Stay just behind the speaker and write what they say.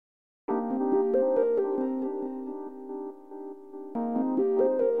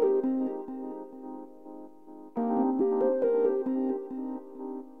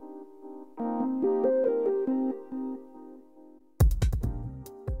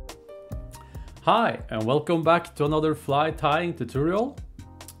Hi and welcome back to another fly tying tutorial.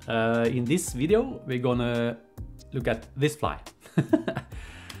 In this video we're gonna look at this fly.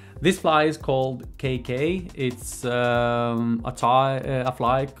 This fly is called KK. It's a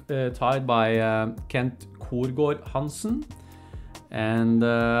fly tied by Kent Korgård Hansen. And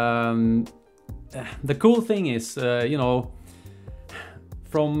the cool thing is, you know,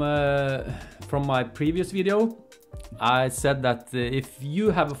 from my previous video, I said that if you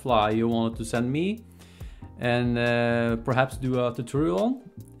have a fly you wanted to send me and perhaps do a tutorial on,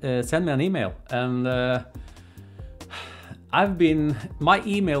 send me an email. And my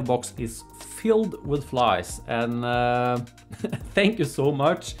email box is filled with flies, and thank you so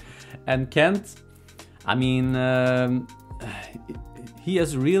much. And Kent, I mean, he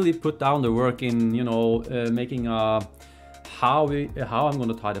has really put down the work in, you know, making a how I'm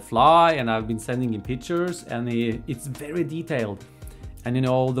gonna tie the fly, and I've been sending him pictures, and it's very detailed. And you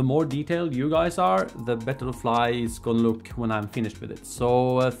know, the more detailed you guys are, the better the fly is gonna look when I'm finished with it.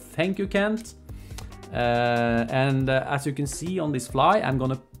 So thank you, Kent. As you can see on this fly, I'm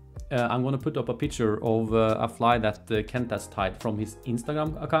gonna put up a picture of a fly that Kent has tied from his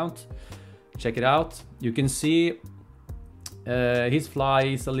Instagram account. Check it out. You can see his fly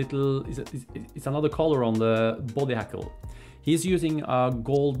is it's another color on the body hackle. He's using a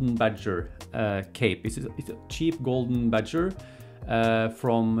golden badger cape. It's a cheap golden badger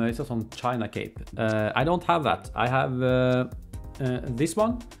from it's a China cape. I don't have that. I have this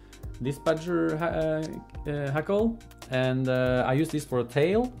one, this badger hackle, and I use this for a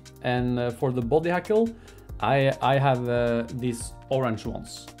tail. And for the body hackle, I have these orange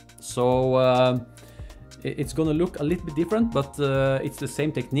ones. So it's gonna look a little bit different, but it's the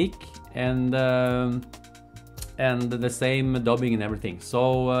same technique and the same dubbing and everything.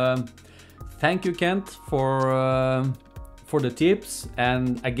 So thank you, Kent, for the tips.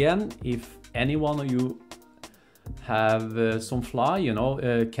 And again, if any one of you have some fly, you know,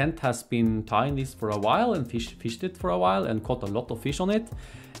 Kent has been tying this for a while and fished it for a while and caught a lot of fish on it.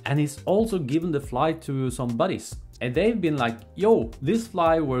 And he's also given the fly to some buddies, and they've been like, yo, this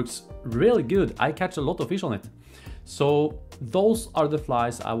fly works really good, I catch a lot of fish on it. So those are the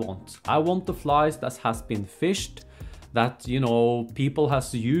flies I want. I want the flies that has been fished, that, you know, people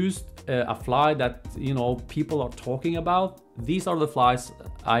has used, a fly that, you know, people are talking about. These are the flies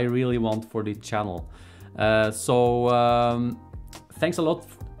I really want for the channel. Thanks a lot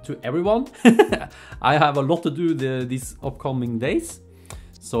to everyone. I have a lot to do these upcoming days.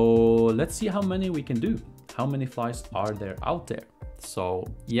 So let's see how many we can do. How many flies are there out there? So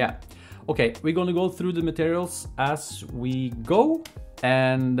yeah. Okay, we're gonna go through the materials as we go,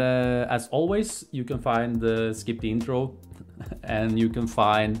 and as always, you can find skip the intro, and you can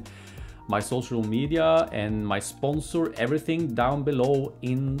find my social media and my sponsor, everything down below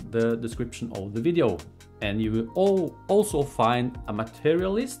in the description of the video. And you will also find a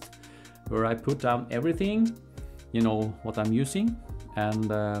material list where I put down everything, you know, what I'm using. And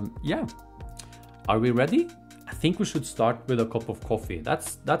yeah, are we ready? I think we should start with a cup of coffee.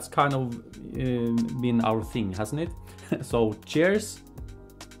 That's kind of been our thing, hasn't it? So cheers.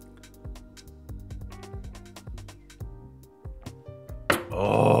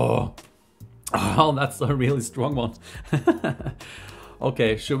 Oh, that's a really strong one.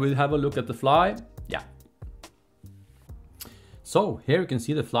 Okay, should we have a look at the fly? Yeah. So here you can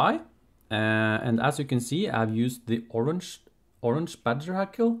see the fly, and as you can see, I've used the orange badger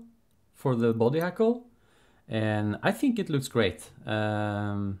hackle for the body hackle. And I think it looks great.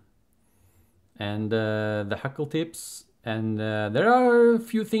 The hackle tips, and there are a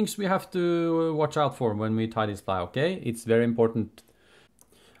few things we have to watch out for when we tie this fly, okay? It's very important.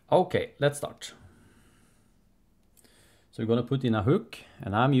 Okay, let's start. So we're gonna put in a hook,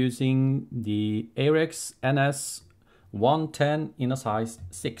 and I'm using the Ahrex NS110 in a size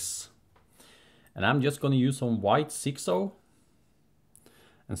 6. And I'm just gonna use some white 6-0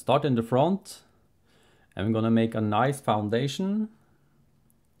 and start in the front. And we're gonna make a nice foundation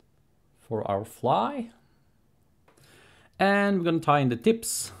for our fly. And we're gonna tie in the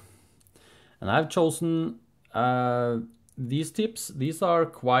tips. And I've chosen these tips. These are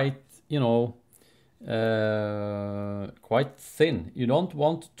quite, you know, quite thin. You don't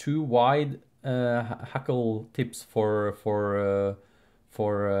want too wide hackle tips for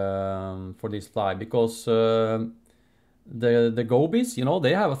this fly, because the gobies, you know,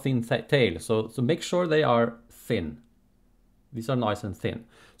 they have a thin tail, so make sure they are thin. These are nice and thin.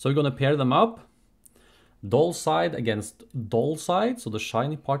 So we're gonna pair them up, dull side against dull side, so the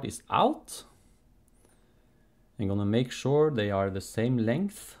shiny part is out. I'm gonna make sure they are the same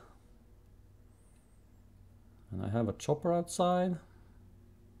length. And I have a chopper outside.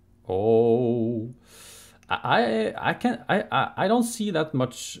 Oh, I don't see that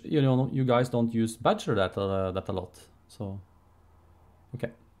much. You know, you guys don't use badger that a lot. So,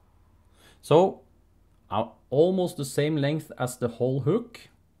 okay. So, almost the same length as the whole hook.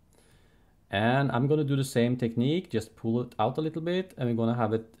 And I'm gonna do the same technique, just pull it out a little bit, and we're gonna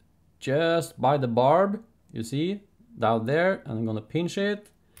have it just by the barb, you see, down there, and I'm gonna pinch it,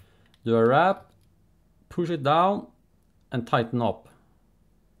 do a wrap, push it down, and tighten up.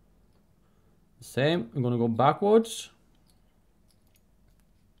 Same, I'm gonna go backwards.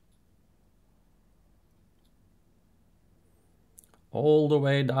 All the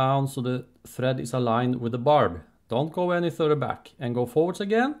way down so the thread is aligned with the barb. Don't go any further back, and go forwards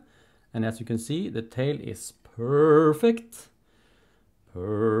again. And as you can see, the tail is perfect.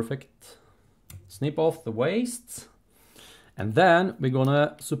 Perfect. Snip off the waist. And then we're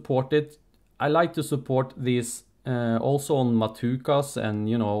gonna support it. I like to support this also on matukas and,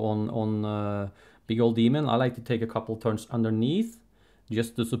 you know, on big old demon. I like to take a couple turns underneath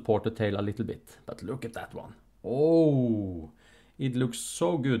just to support the tail a little bit. But look at that one. Oh, it looks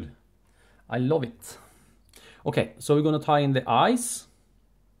so good. I love it. Okay, so we're gonna tie in the eyes.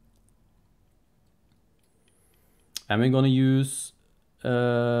 And we're gonna use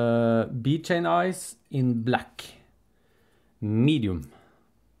bead chain eyes in black, medium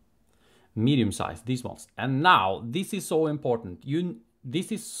size, these ones. And now this is so important.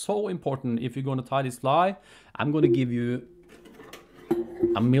 This is so important if you're gonna tie this fly. I'm gonna give you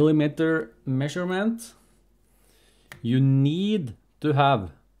a millimeter measurement. You need to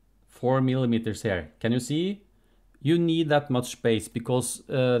have 4 millimeters here. Can you see? You need that much space because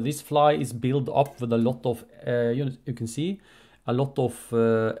this fly is built up with a lot of, you can see, a lot of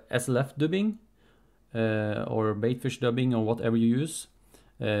SLF dubbing or baitfish dubbing or whatever you use,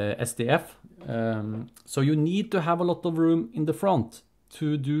 STF. So you need to have a lot of room in the front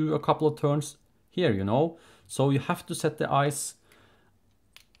to do a couple of turns here, you know. So you have to set the eyes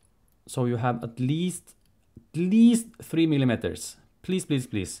so you have at least 3 millimeters. Please, please,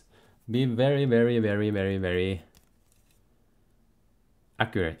 please. Be very, very, very, very, very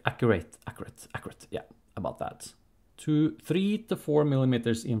accurate. Yeah, about that. 3 to 4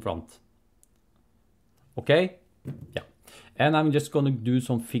 millimeters in front. Okay? Yeah. And I'm just gonna do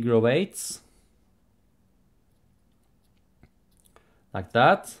some figure of eights. Like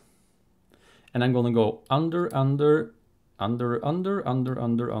that. And I'm gonna go under, and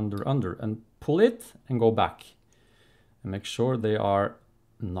pull it and go back. And make sure they are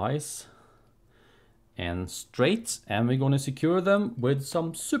nice and straight, and we're going to secure them with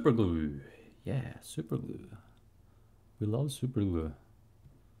some super glue. Yeah, super glue. We love super glue.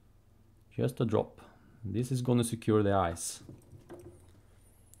 Just a drop. This is going to secure the eyes.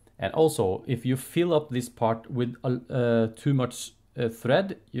 And also, if you fill up this part with too much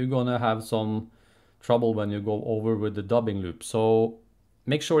thread, you're going to have some trouble when you go over with the dubbing loop. So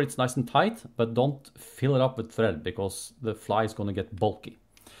make sure it's nice and tight, but don't fill it up with thread because the fly is going to get bulky.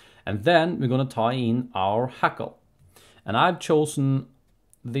 And then we're going to tie in our hackle. And I've chosen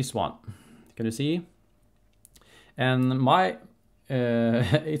this one. Can you see? And my,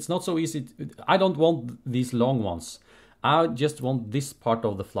 it's not so easy. I don't want these long ones. I just want this part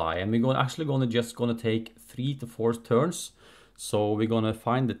of the fly. And we're actually just going to take 3 to 4 turns. So we're going to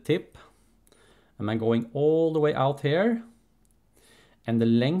find the tip. And I'm going all the way out here. And the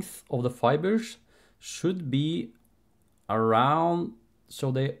length of the fibers should be around,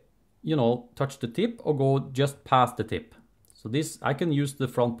 so they, you know, touch the tip or go just past the tip. So this, I can use the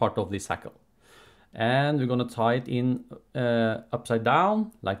front part of this hackle. And we're gonna tie it in upside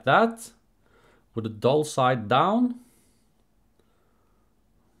down, like that, with the dull side down.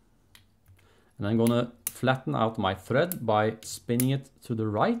 And I'm gonna flatten out my thread by spinning it to the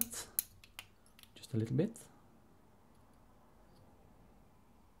right, just a little bit.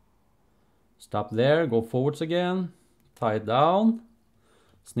 Stop there, go forwards again, tie it down,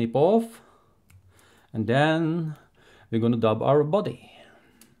 snip off, and then we're going to dub our body.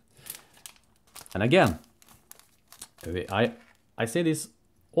 And again, I say this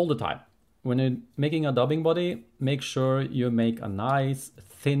all the time. When you're making a dubbing body, make sure you make a nice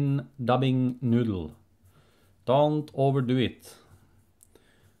thin dubbing noodle. Don't overdo it.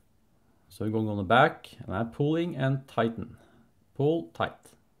 So you're going on the back, and I'm pulling and tighten. Pull, tight.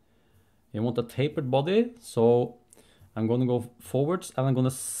 You want a tapered body, so I'm going to go forwards and I'm going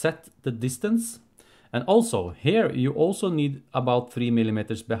to set the distance. And also here you also need about 3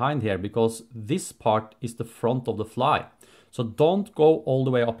 millimeters behind here because this part is the front of the fly. So don't go all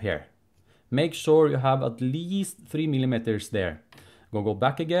the way up here. Make sure you have at least 3 millimeters there. I'm going to go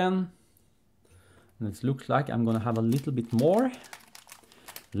back again. And it looks like I'm going to have a little bit more.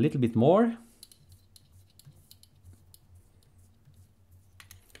 A little bit more.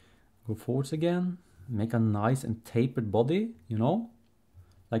 Go forwards again. Make a nice and tapered body, you know,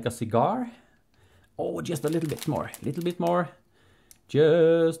 like a cigar. Oh, just a little bit more,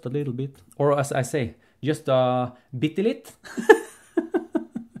 just a little bit. Or as I say, just a bitty lit,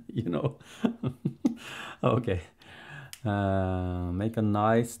 you know. Okay. Make a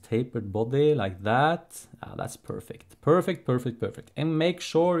nice tapered body like that. That's perfect. Perfect. And make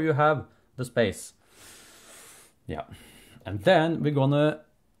sure you have the space. Yeah. And then we're gonna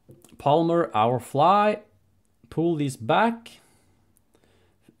palmer our fly, pull this back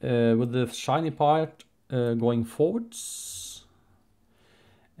with the shiny part going forwards.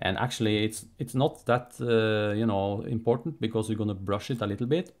 And actually it's not that you know, important, because we're gonna brush it a little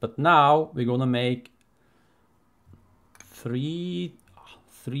bit. But now we're gonna make three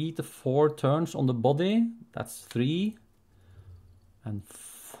to four turns on the body. That's 3 and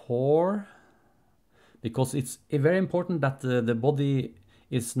 4, because it's very important that the body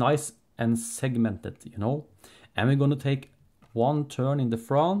is nice and segmented, you know. And we're gonna take 1 turn in the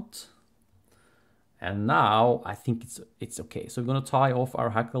front, and now I think it's okay. So we're gonna tie off our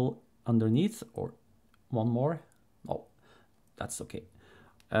hackle underneath, or 1 more. Oh, that's okay.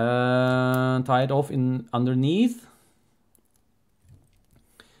 Tie it off in underneath.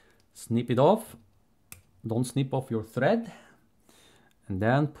 Snip it off. Don't snip off your thread. And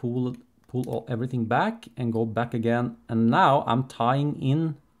then pull everything back and go back again. And now I'm tying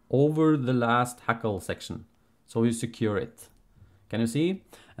in over the last hackle section, so you secure it. Can you see?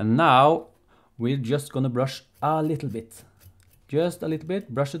 And now we're just gonna brush a little bit. Just a little bit.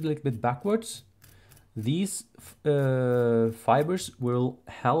 Brush it a little bit backwards. These fibers will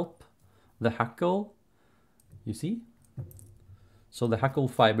help the hackle. You see? So the hackle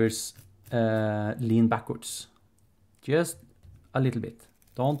fibers lean backwards. Just a little bit.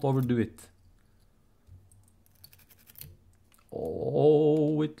 Don't overdo it.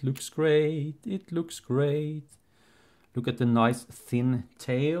 Oh, it looks great. Look at the nice thin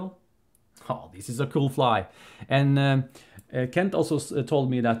tail. Oh, this is a cool fly. And Kent also told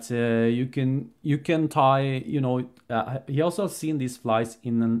me that you can tie, you know, he also has seen these flies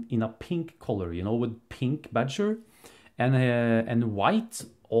in a pink color, you know, with pink badger and white,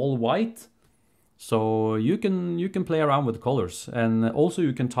 all white. So you can play around with colors, and also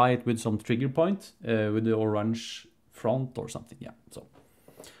you can tie it with some trigger point with the orange front or something. Yeah. So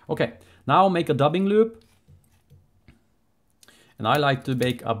okay, now make a dubbing loop. And I like to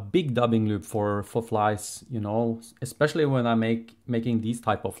make a big dubbing loop for flies, you know, especially when I'm making these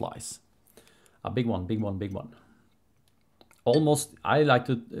type of flies. A big one. Almost, I like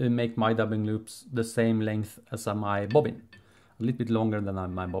to make my dubbing loops the same length as my bobbin. A little bit longer than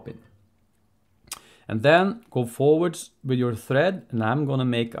my bobbin. And then go forwards with your thread, and I'm gonna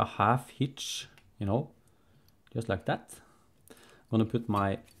make a half hitch, you know, just like that. I'm gonna put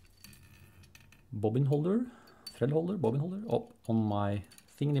my bobbin holder, thread holder, bobbin holder up on my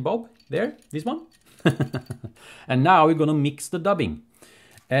thingy bob there, this one. And now we're gonna mix the dubbing.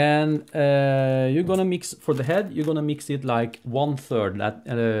 And you're gonna mix, for the head, you're gonna mix it like 1/3. That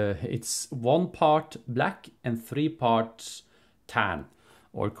it's 1 part black and 3 parts tan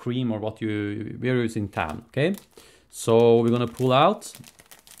or cream, or what we're using tan. Okay, so we're gonna pull out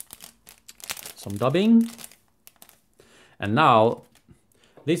some dubbing. And now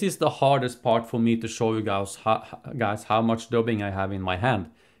this is the hardest part for me to show you guys how much dubbing I have in my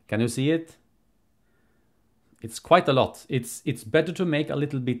hand. Can you see it? It's quite a lot. It's better to make a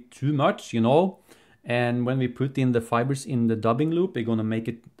little bit too much, you know. And when we put in the fibers in the dubbing loop, we're gonna make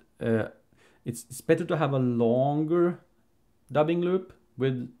it. It's better to have a longer dubbing loop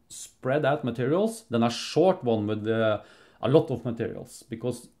with spread out materials than a short one with a lot of materials,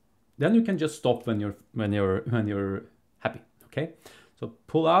 because then you can just stop when you're happy. Okay, so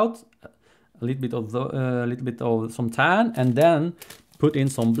pull out a little bit of some tan, and then put in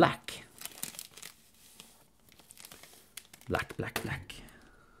some black. Black.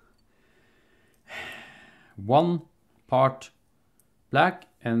 1 part black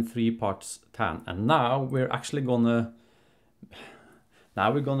and 3 parts tan. And now we're actually gonna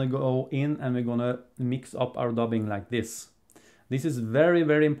go in and we're gonna mix up our dubbing like this. This is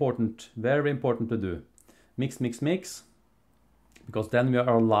very important to do. Mix, because then we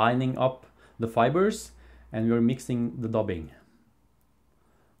are lining up the fibers and we're mixing the dubbing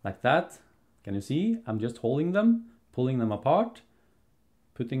like that. Can you see? I'm just holding them, pulling them apart,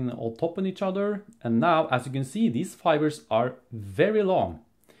 putting them all top on each other. And now, as you can see, these fibers are very long.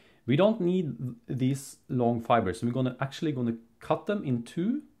 We don't need these long fibers. So we're actually gonna cut them in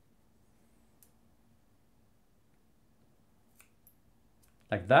 2.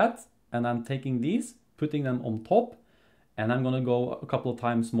 like that, and I'm taking these, putting them on top, and I'm gonna go a couple of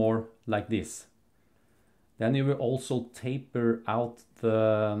times more like this. Then you will also taper out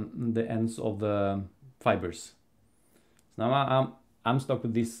the ends of the fibers. So now I'm stuck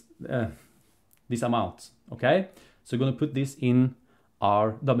with this this amount, okay? So we're gonna put this in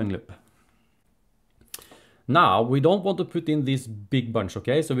our dubbing loop. Now we don't want to put in this big bunch,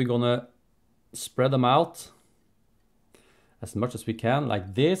 okay? So we're gonna spread them out as much as we can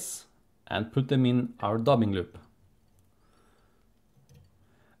like this and put them in our dubbing loop.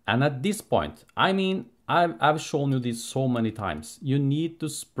 And at this point, I mean, I've shown you this so many times. You need to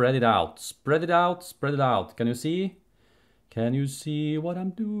spread it out, spread it out, spread it out. Can you see? Can you see what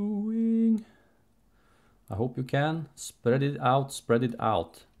I'm doing? I hope you can. Spread it out, spread it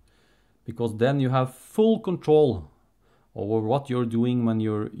out. Because then you have full control over what you're doing when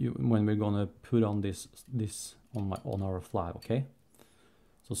when we're gonna put on this on our fly, okay?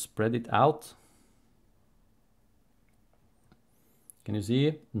 So spread it out. Can you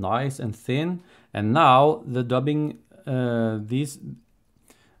see? Nice and thin. And now the dubbing, this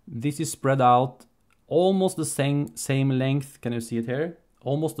is spread out almost the same length. Can you see it here?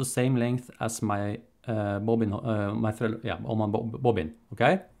 Almost the same length as my bobbin, my thread, yeah, on my bobbin.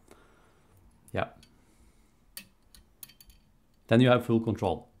 Okay. Yeah. Then you have full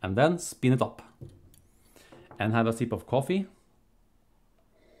control, and then spin it up, and have a sip of coffee.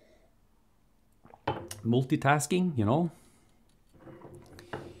 Multitasking, you know.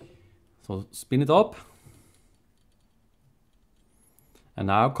 So spin it up. And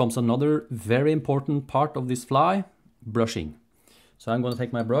now comes another very important part of this fly, brushing. So I'm going to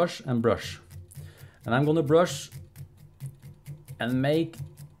take my brush and brush. And I'm going to brush and make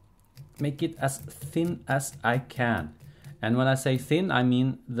it as thin as I can. And when I say thin, I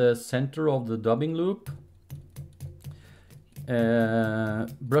mean the center of the dubbing loop.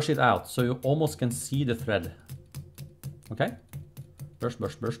 Brush it out so you almost can see the thread. Okay? Brush,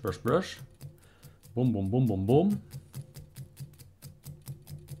 brush, brush, brush, brush. Boom, boom, boom, boom, boom.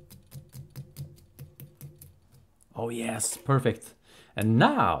 Oh yes, perfect. And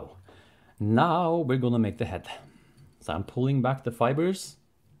now we're gonna make the head. So I'm pulling back the fibers.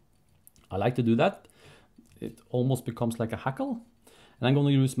 I like to do that. It almost becomes like a hackle. And I'm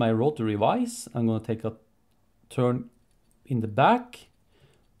gonna use my rotary vise. I'm gonna take a turn in the back,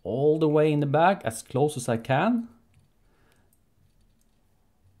 all the way in the back, as close as I can.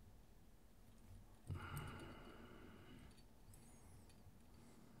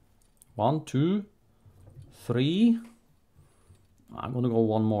 One, two, three. I'm gonna go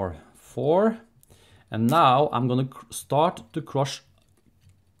one more, 4. And now I'm gonna start to cross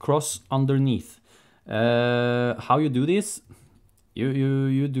underneath. How you do this?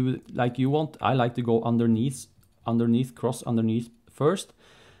 You do it like you want. I like to go underneath, cross underneath first,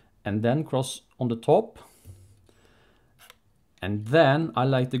 and then cross on the top. And then I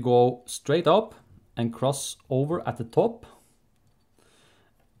like to go straight up and cross over at the top.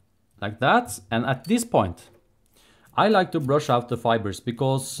 Like that. And at this point, I like to brush out the fibers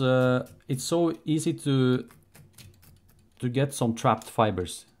because it's so easy to get some trapped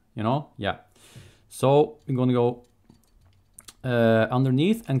fibers, you know? Yeah. So we're gonna go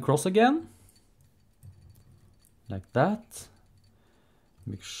underneath and cross again. Like that.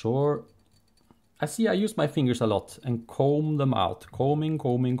 Make sure. I use my fingers a lot and comb them out. Combing,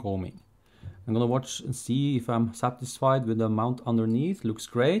 combing, combing. I'm gonna watch and see if I'm satisfied with the amount underneath. Looks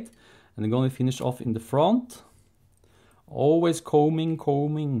great. And I'm gonna finish off in the front. Always combing,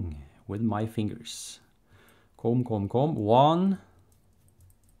 combing with my fingers. Comb, comb, comb. 1,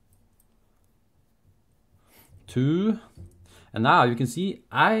 2. And now you can see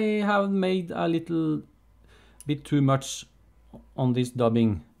I have made a little bit too much on this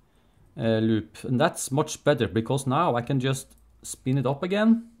dubbing loop. And that's much better because now I can just spin it up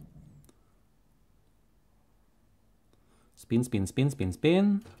again. Spin, spin, spin, spin,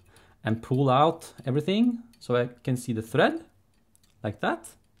 spin. And pull out everything so I can see the thread like that.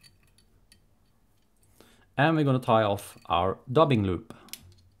 And we're going to tie off our dubbing loop.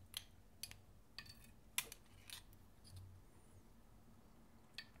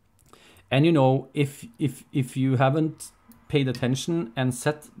 And you know, if you haven't paid attention and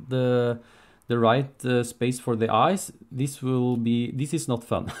set the right space for the eyes, this is not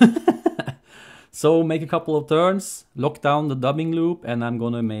fun. So make a couple of turns, lock down the dubbing loop, and I'm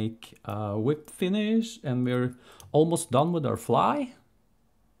gonna make a whip finish, and we're almost done with our fly.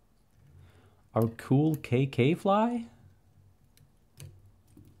 Our cool KK fly.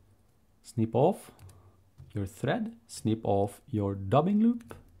 Snip off your thread, snip off your dubbing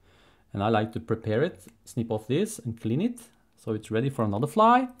loop. And I like to prepare it, snip off this and clean it. So it's ready for another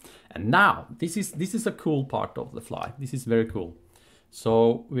fly. And now, this is a cool part of the fly. This is very cool.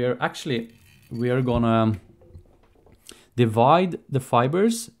 So we are gonna divide the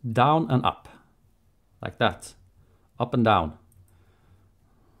fibers down and up, like that, up and down.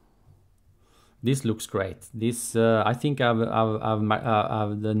 This looks great. This I think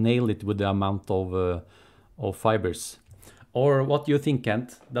I've nailed it with the amount of fibers. Or what do you think,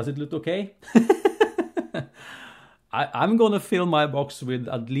 Kent? Does it look okay? I'm gonna fill my box with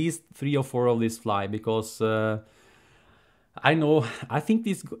at least 3 or 4 of this fly because I think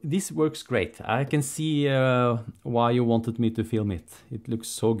this works great. I can see why you wanted me to film it. It looks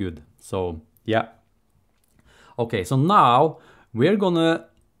so good. So yeah. Okay, so now we're gonna.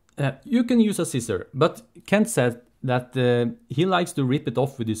 You can use a scissor, but Kent said that he likes to rip it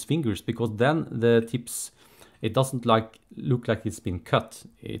off with his fingers because then the tips, it doesn't look like it's been cut.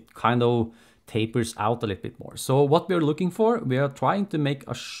 It kind of tapers out a little bit more. So what we're looking for, we are trying to make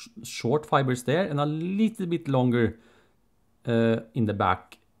a short fibers there and a little bit longer in the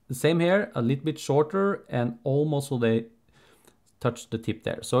back. The same here, a little bit shorter and almost so they touch the tip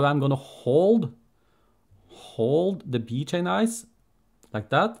there. So I'm gonna hold the bead chain eyes like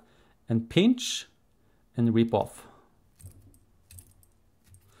that and pinch and rip off.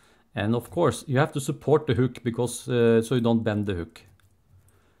 And of course you have to support the hook because so you don't bend the hook.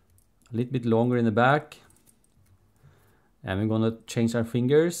 A little bit longer in the back. And we're gonna change our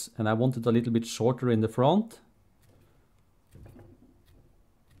fingers and I want it a little bit shorter in the front.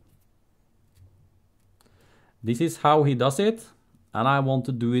 This is how he does it and I want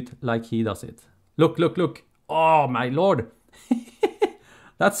to do it like he does it. Look, look, look. Oh my lord.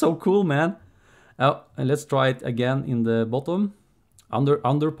 That's so cool, man. And let's try it again in the bottom,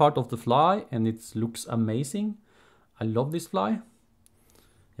 under part of the fly, and it looks amazing. I love this fly.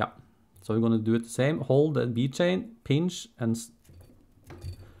 Yeah, so we're gonna do it the same. Hold the bead chain, pinch, and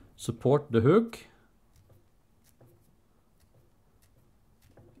support the hook.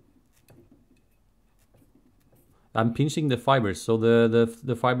 I'm pinching the fibers, so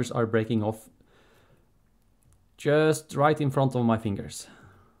the fibers are breaking off just right in front of my fingers.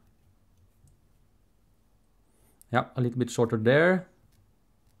 Yeah, a little bit shorter there.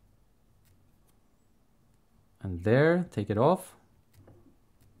 And there, take it off.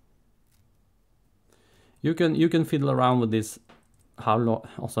 You can fiddle around with this. How long?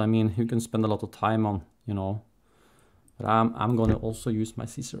 Also, I mean, you can spend a lot of time on, you know. But I'm gonna also use my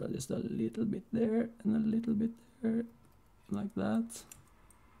scissor just a little bit there and a little bit there, like that.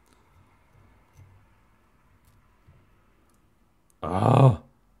 Oh,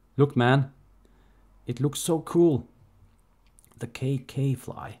 look, man. It looks so cool. The KK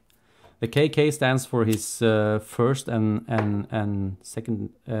fly. The KK stands for his first and second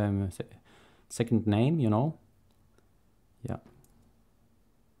name, you know. Yeah.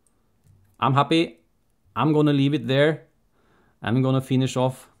 I'm happy. I'm gonna leave it there. I'm gonna finish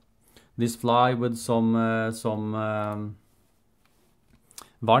off this fly with some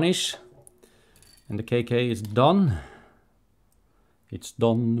varnish. And the KK is done. It's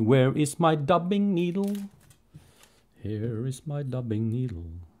done. Where is my dubbing needle? Here is my dubbing needle.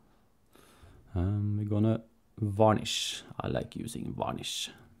 And we're gonna varnish. I like using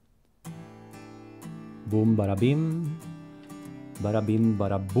varnish. Boom, bada bim. Bada bim,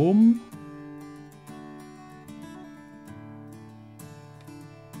 bada boom.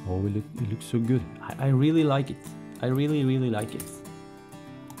 Oh, it looks so good. I really like it. I really, really like it.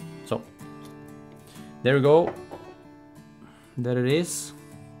 So, there we go. There it is.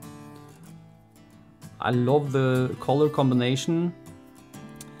 I love the color combination.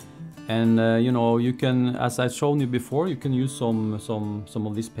 And you know, you can, as I've shown you before, you can use some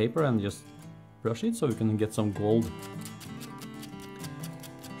of this paper and just brush it so you can get some gold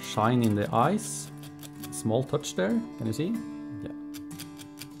shine in the eyes. Small touch there, can you see? Yeah.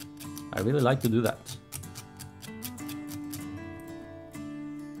 I really like to do that.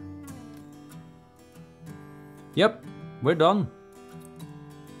 Yep, we're done.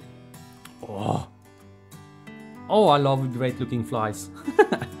 Oh, I love great looking flies.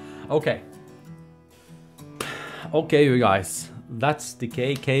 Okay. Okay, you guys. That's the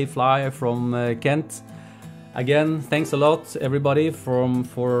KK fly from Kent. Again, thanks a lot, everybody,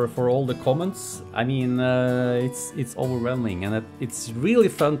 for all the comments. I mean, it's overwhelming, and it's really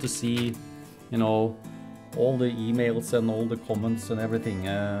fun to see, you know, all the emails and all the comments and everything.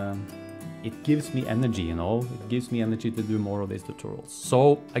 It gives me energy, you know. It gives me energy to do more of these tutorials.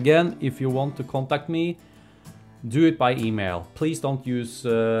 So again, if you want to contact me, do it by email. Please don't use.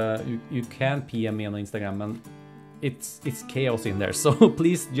 You can PM me on Instagram, and it's chaos in there. So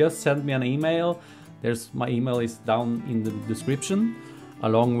please just send me an email. my email is down in the description,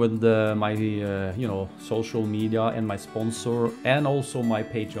 along with my you know, social media and my sponsor, and also my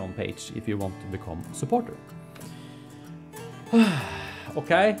Patreon page if you want to become a supporter.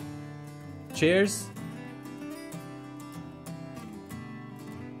 Okay, cheers.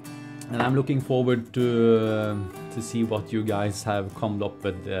 And I'm looking forward to see what you guys have come up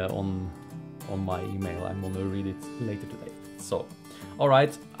with on my email. I'm gonna read it later today. So, all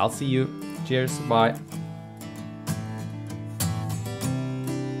right, I'll see you. Cheers, bye.